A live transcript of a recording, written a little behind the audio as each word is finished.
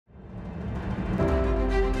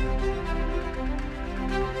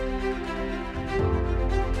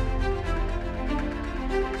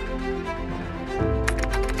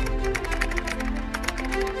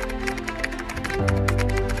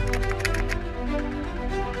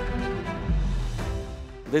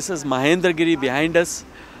This is Mahendragiri behind us.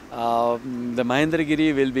 The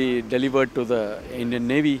Mahendragiri will be delivered to the Indian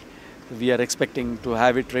Navy. We are expecting to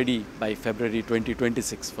have it ready by February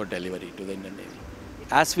 2026 for delivery to the Indian Navy.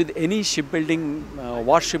 As with any shipbuilding,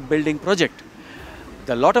 warship building project,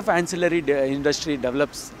 the lot of ancillary industry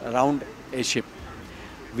develops around a ship.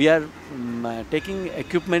 We are taking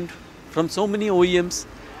equipment from so many OEMs,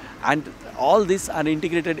 and all these are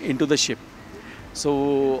integrated into the ship.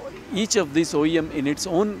 So each of these OEM in its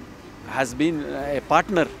own has been a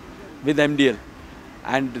partner with MDL,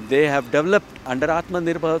 and they have developed under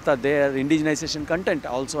Atmanirbharta. Their indigenization content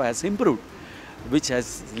also has improved, which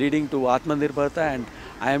has leading to Atmanirbharta, and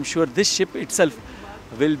I am sure this ship itself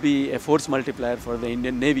will be a force multiplier for the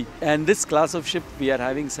Indian Navy. And this class of ship, we are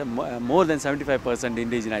having some more than 75%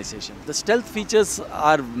 indigenization. The stealth features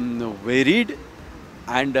are varied,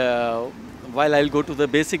 and while I'll go to the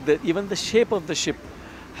basic, even the shape of the ship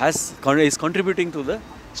is contributing to the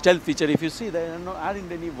stealth feature. If you see, they are not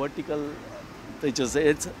adding any vertical features.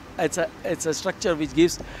 It's a structure which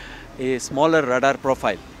gives a smaller radar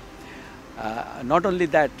profile. Not only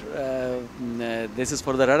that, this is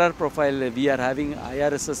for the radar profile. We are having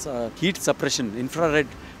IRSS heat suppression, infrared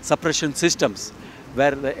suppression systems,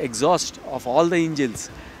 where the exhaust of all the engines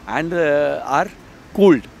and are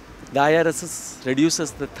cooled. The IRSS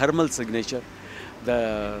reduces the thermal signature.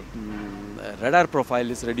 The radar profile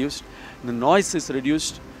is reduced. The noise is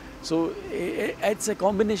reduced. So it's a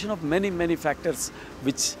combination of many factors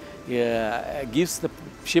which gives the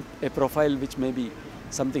ship a profile which may be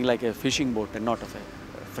something like a fishing boat and not of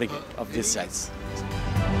a frigate of this size.